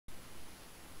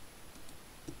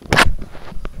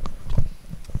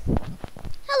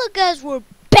guys, we're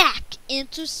back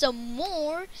into some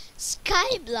more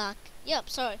skyblock. Yep,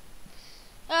 sorry.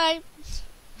 Alright.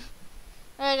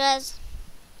 Alright guys.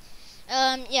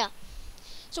 Yeah.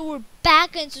 So we're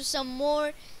back into some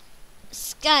more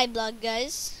skyblock,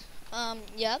 guys.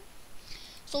 Yep.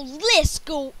 So let's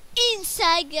go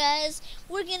inside, guys.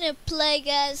 We're gonna play,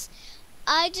 guys.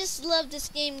 I just love this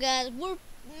game, guys. We're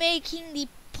making the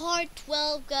part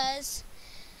 12, guys.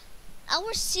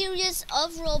 Our series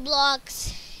of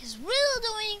Roblox is really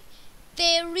doing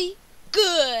very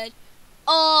good.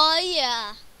 Oh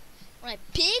yeah. Right,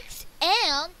 pigs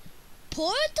and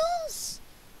portals?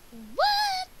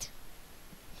 What?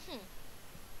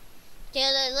 Okay,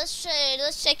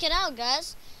 let's check it out,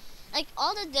 guys. Like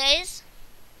all the days.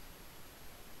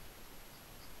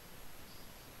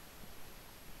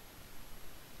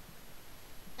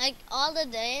 Like all the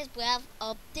days we have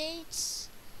updates.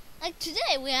 Like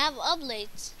today we have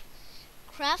updates.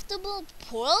 Craftable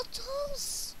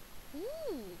portals?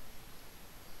 Ooh.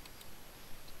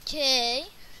 Okay.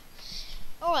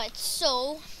 Alright,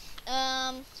 so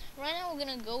right now we're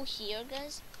gonna go here,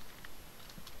 guys.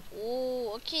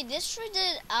 Oh, okay, this tree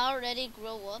did already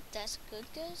grow up. That's good,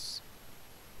 guys.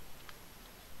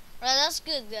 Right, that's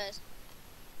good, guys.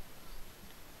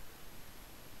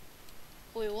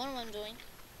 Wait, what am I doing?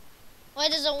 Why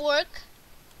doesn't it work?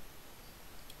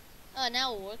 Oh,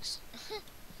 now it works.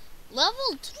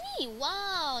 Level 3.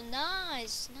 Wow,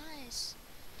 nice, nice.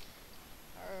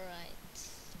 Alright.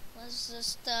 Let's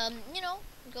just, you know,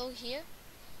 go here.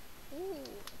 Ooh,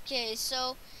 okay,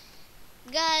 so,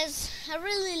 guys, I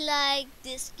really like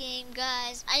this game,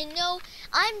 guys. I know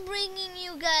I'm bringing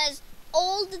you guys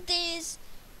all the days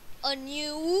a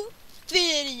new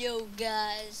video,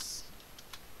 guys.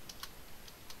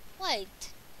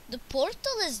 Wait, the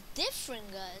portal is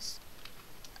different, guys.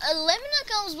 Let me know in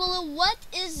the comments below, what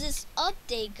is this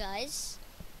update, guys?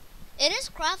 It is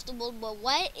craftable, but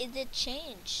why did it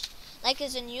change? Like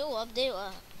it's a new update?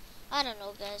 I don't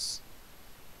know, guys.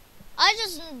 I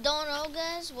just don't know,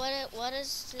 guys. What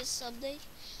is this update?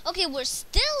 Okay, we're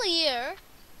still here.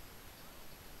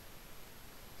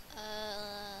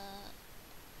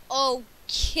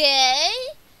 Okay.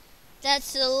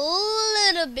 That's a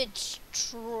little bit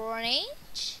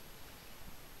strange.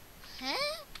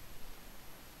 Huh?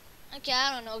 Okay,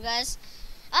 I don't know, guys.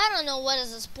 I don't know what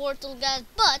is this portal, guys,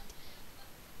 but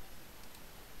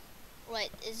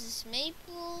right, is this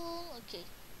maple? Okay.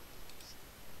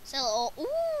 Sell all.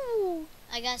 Ooh,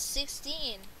 I got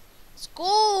 16. Let's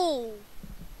go.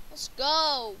 Let's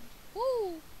go.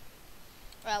 Woo.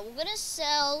 Right, we're gonna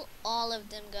sell all of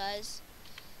them, guys.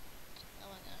 Oh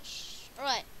my gosh.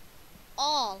 Alright.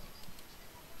 All.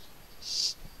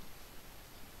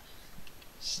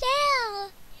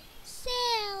 Sell.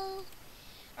 Sell.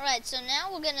 Alright, so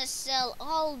now we're gonna sell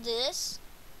all this.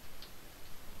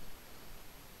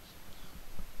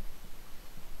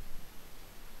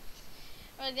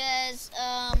 Alright guys,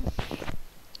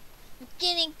 we're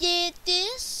gonna get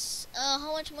this.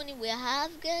 How much money we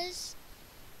have, guys?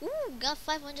 Ooh, got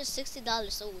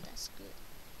 $560. Oh, that's good.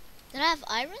 Did I have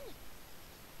iron?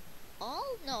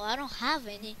 Oh, no, I don't have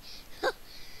any.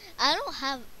 I don't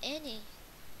have any.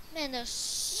 Man, they're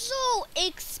so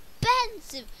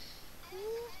expensive.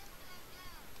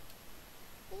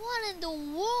 What in the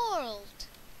world?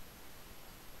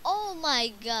 Oh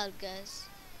my god, guys.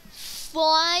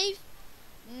 $5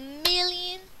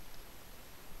 million.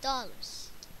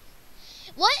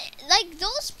 What? Like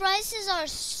those prices are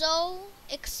so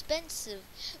expensive.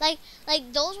 Like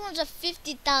those ones are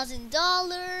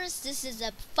 $50,000. This is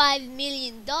a $5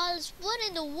 million. What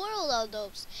in the world are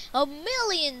those? $1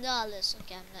 million.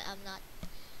 Okay,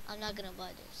 I'm not gonna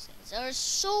buy those things. They're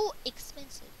so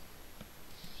expensive.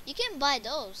 You can buy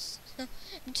those. I'm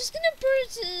just gonna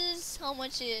purchase how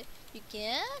much you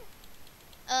can.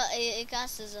 It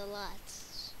costs us a lot.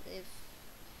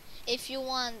 If you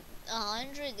want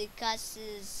 100, it costs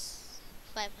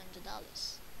 $500. If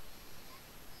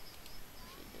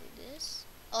you do this,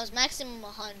 oh, it's maximum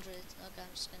 100. Okay,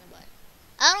 I'm just gonna buy.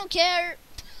 I don't care.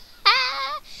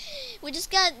 We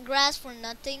just got grass for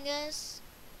nothing, guys.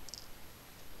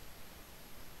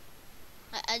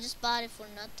 I just bought it for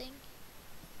nothing.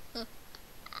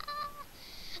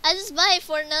 I just buy it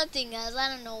for nothing, guys. I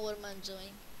don't know what I'm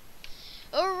doing.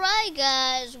 Alright,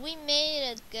 guys, we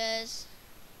made it, guys.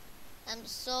 I'm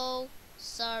so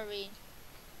sorry.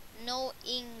 No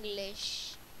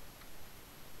English.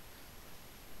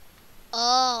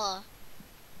 Oh.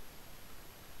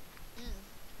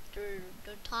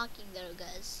 They're talking there,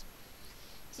 guys.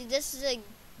 See, this is a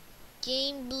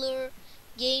game blur.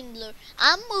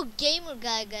 I'm a gamer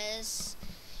guy, guys.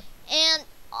 And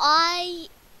I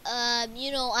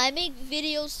you know, I make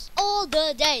videos all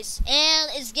the days,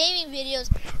 and it's gaming videos.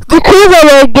 Because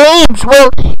I like games. Well,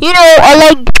 you know, I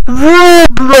like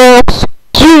Roblox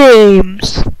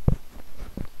games.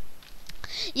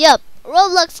 Yep,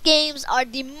 Roblox games are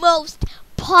the most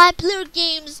popular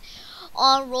games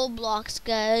on Roblox,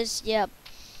 guys. Yep.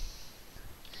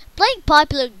 Playing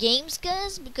popular games,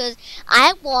 guys, because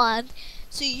I want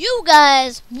so you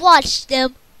guys watch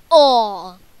them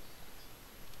all.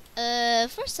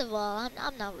 First of all,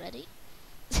 I'm not ready.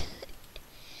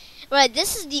 Right,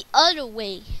 this is the other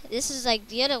way. This is like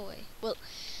the other way. Well,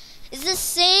 it's the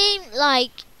same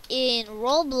like in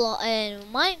Roblox and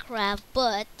Minecraft,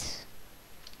 but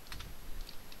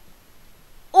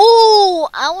oh,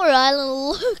 our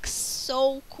island looks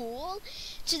so cool.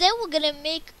 Today we're gonna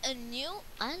make a new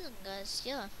island, guys.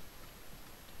 Yeah,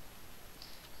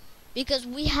 because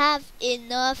we have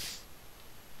enough.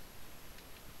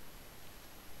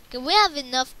 Can we have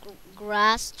enough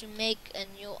grass to make a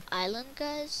new island,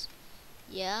 guys?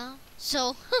 Yeah.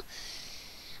 So,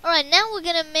 alright, now we're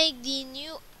gonna make the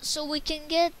new, so we can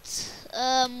get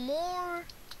more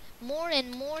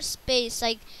and more space.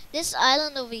 Like this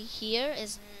island over here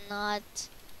is not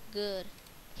good.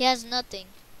 He has nothing.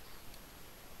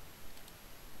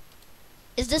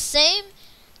 It's the same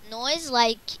noise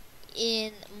like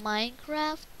in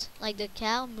Minecraft, like the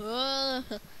cow.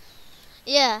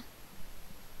 Yeah.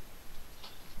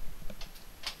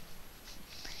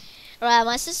 Right,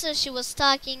 my sister, she was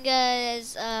talking,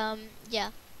 guys. Yeah.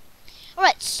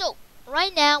 Alright, so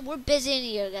right now we're busy in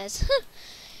here, guys.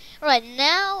 Alright,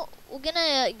 now we're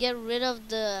gonna get rid of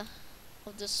the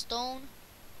stone.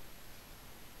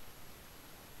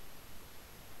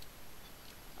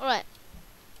 Alright.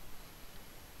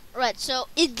 Alright, so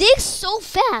it digs so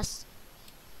fast.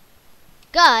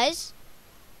 Guys,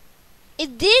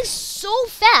 it digs so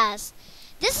fast.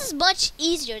 This is much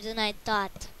easier than I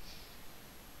thought.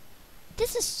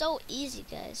 This is so easy,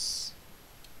 guys.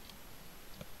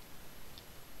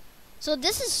 So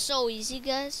this is so easy,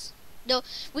 guys. No,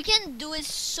 we can do it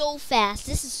so fast.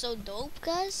 This is so dope,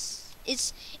 guys.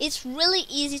 It's really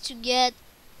easy to get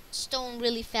stone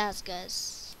really fast,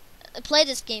 guys. Play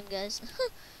this game, guys.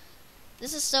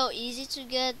 This is so easy to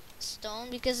get stone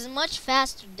because it's much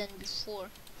faster than before.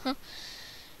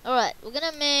 Alright, we're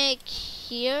gonna make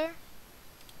here.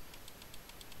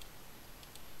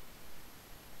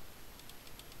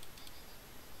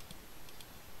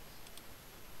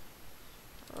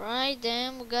 Right,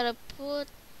 then we gotta put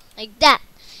like that.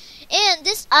 And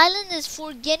this island is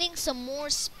for getting some more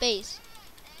space.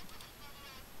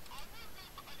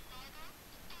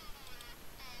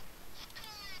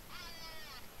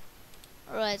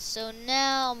 Alright, so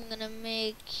now I'm gonna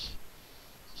make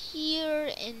here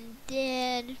and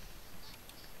then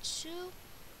 2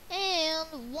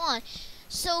 and 1.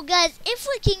 So guys, if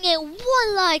we can get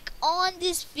 1 like on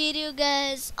this video,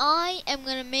 guys, I am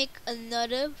gonna make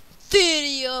another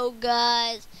video,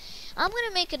 guys. I'm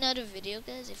gonna make another video,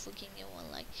 guys, if we can get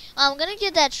 1 like. I'm gonna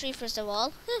get that tree first of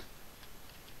all.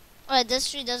 Alright,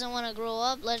 this tree doesn't want to grow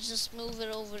up. Let's just move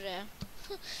it over there.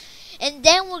 And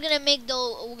then we're gonna make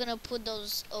those. We're gonna put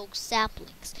those oak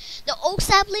saplings. The oak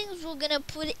saplings we're gonna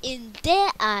put in their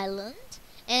island,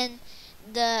 and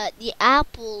the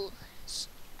apple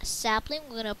sapling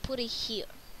we're gonna put it here.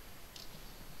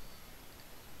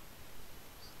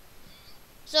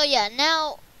 So yeah,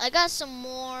 now I got some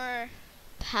more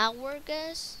power,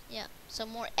 guys. Yeah, some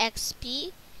more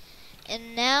XP,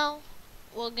 and now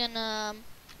we're gonna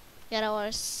get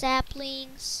our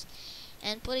saplings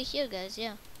and put it here, guys.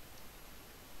 Yeah.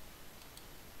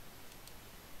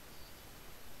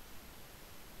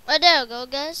 Right, there we go,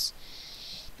 guys.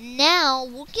 Now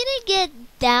we're gonna get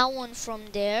that one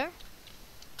from there.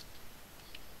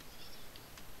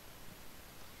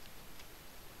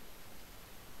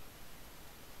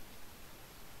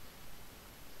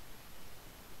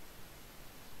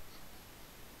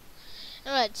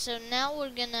 Alright, so now we're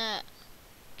gonna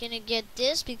get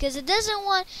this because it doesn't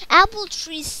want apple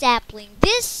tree sapling.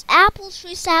 This apple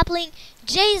tree sapling,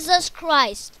 Jesus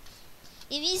Christ,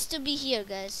 it needs to be here,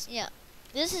 guys. Yeah.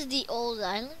 This is the old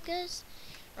island, guys.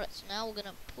 Right, so now we're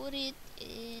gonna put it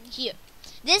in here.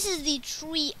 This is the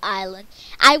tree island.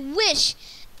 I wish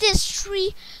this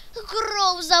tree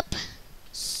grows up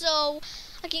so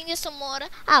I can get some more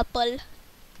apple.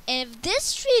 And if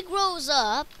this tree grows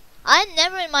up, I'm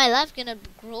never in my life gonna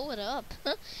grow it up.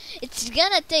 It's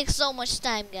gonna take so much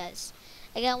time, guys.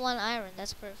 I got 1 iron,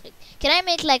 that's perfect. Can I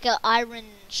make like an iron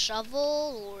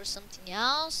shovel or something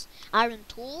else? Iron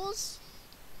tools?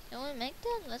 Can we make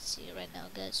that? Let's see right now,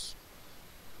 guys.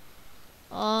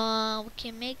 We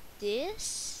can make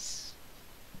this.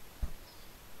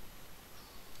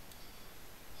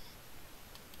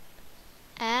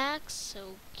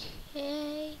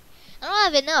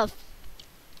 have enough.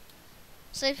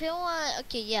 So if you want,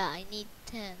 okay, yeah, I need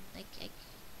 10. Like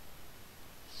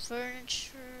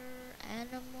furniture,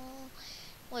 animal.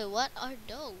 Wait, what are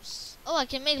those? Oh, I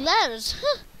can make ladders.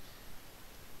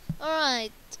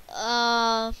 Alright.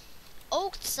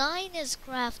 Oak sign is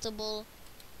craftable.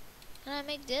 Can I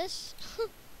make this?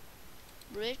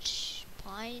 Bridge,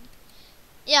 pine.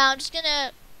 Yeah, I'm just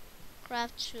gonna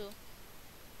craft 2.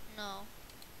 No.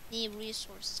 Need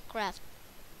resources. Craft.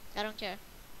 I don't care.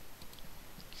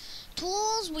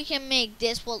 Tools, we can make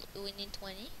this. Well, we need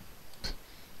 20.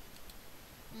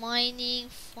 Mining,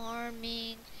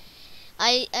 farming.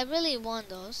 I really want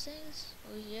those things.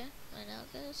 Oh yeah, right now,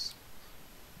 guys.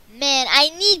 Man, I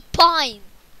need pine.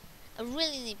 I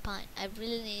really need pine. I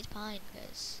really need pine,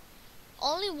 guys.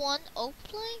 Only one oak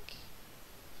plank?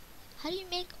 How do you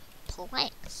make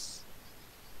planks?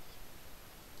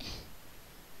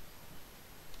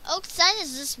 Oak sign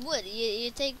is this wood. You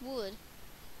take wood.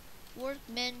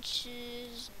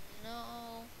 Workbenches,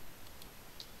 no.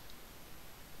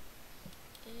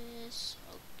 This,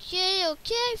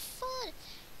 okay, fine.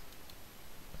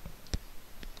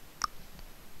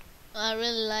 I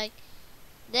really like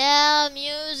the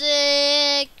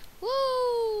music.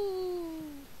 Woo!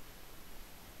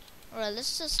 Alright,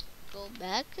 let's just go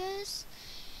back, guys.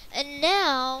 And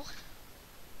now,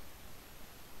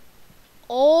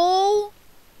 oh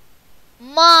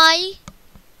my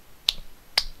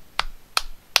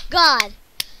God!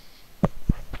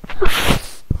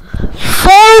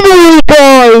 Finally,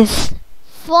 guys!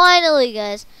 Finally,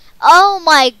 guys! Oh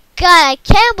my God! I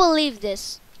can't believe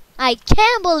this! I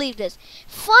can't believe this!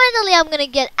 Finally, I'm gonna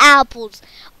get apples!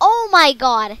 Oh my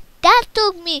God! That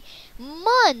took me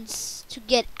months to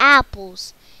get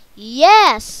apples.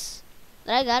 Yes!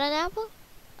 Did I got an apple?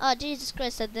 Oh Jesus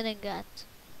Christ! I didn't get.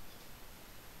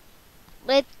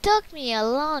 But it took me a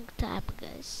long time,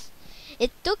 guys.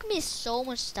 It took me so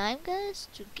much time, guys,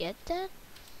 to get that.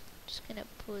 Just gonna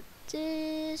put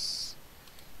this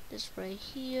right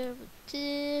here with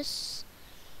this.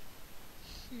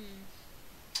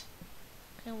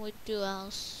 Can we do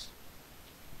else?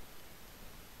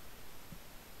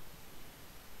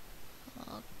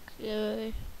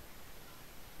 Okay.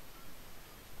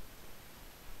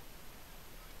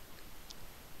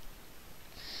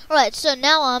 Alright, so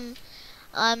now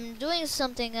I'm doing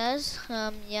something, guys.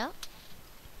 Yeah.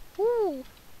 Woo!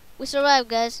 We survived,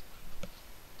 guys.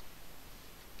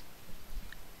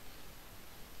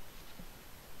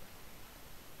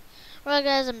 Alright,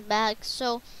 guys, I'm back.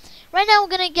 So, right now we're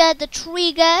gonna get the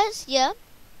tree, guys. Yeah.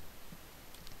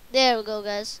 There we go,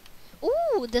 guys.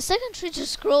 Ooh, the second tree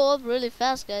just grew up really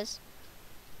fast, guys.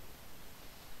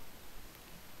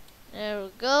 There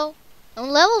we go. On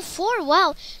level 4,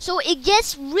 wow. So it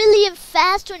gets really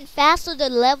faster and faster the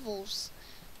levels.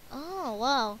 Oh,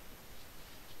 wow.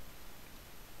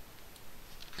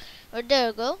 Right,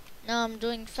 there we go. Now I'm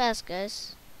doing fast,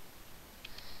 guys.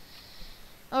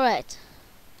 Alright.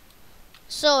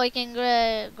 So I can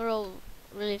grow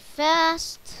really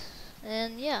fast.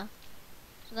 And yeah.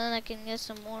 So then I can get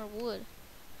some more wood.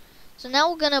 So now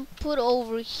we're gonna put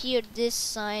over here this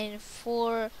sign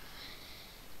for...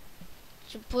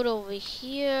 to put over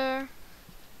here.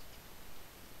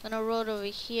 Gonna write over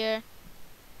here.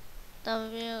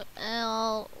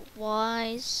 WLYs.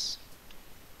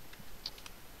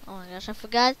 Oh my gosh, I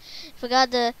forgot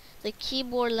the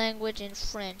keyboard language in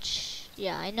French.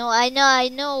 Yeah, I know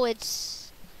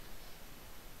it's...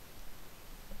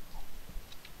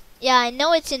 yeah, I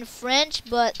know it's in French,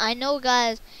 but I know,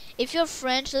 guys, if you're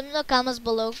French, let me know comments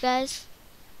below, guys.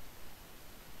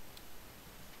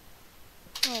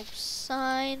 Oh,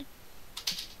 sign.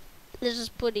 Let's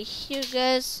just put it here,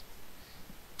 guys.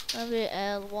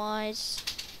 WLYs.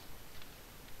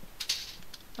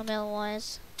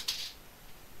 WLYs.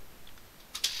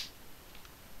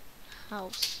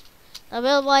 House.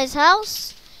 WLY's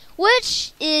house,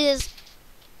 which is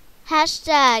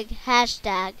hashtag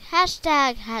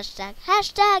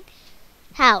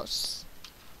house.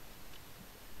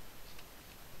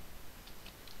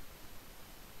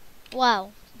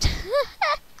 Wow.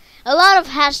 A lot of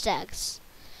hashtags.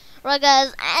 Right,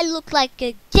 guys, I look like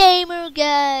a gamer,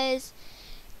 guys.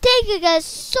 Thank you guys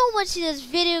so much in this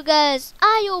video, guys.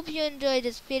 I hope you enjoyed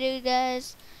this video,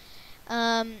 guys.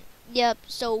 Yep,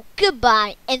 so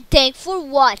goodbye and thanks for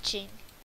watching.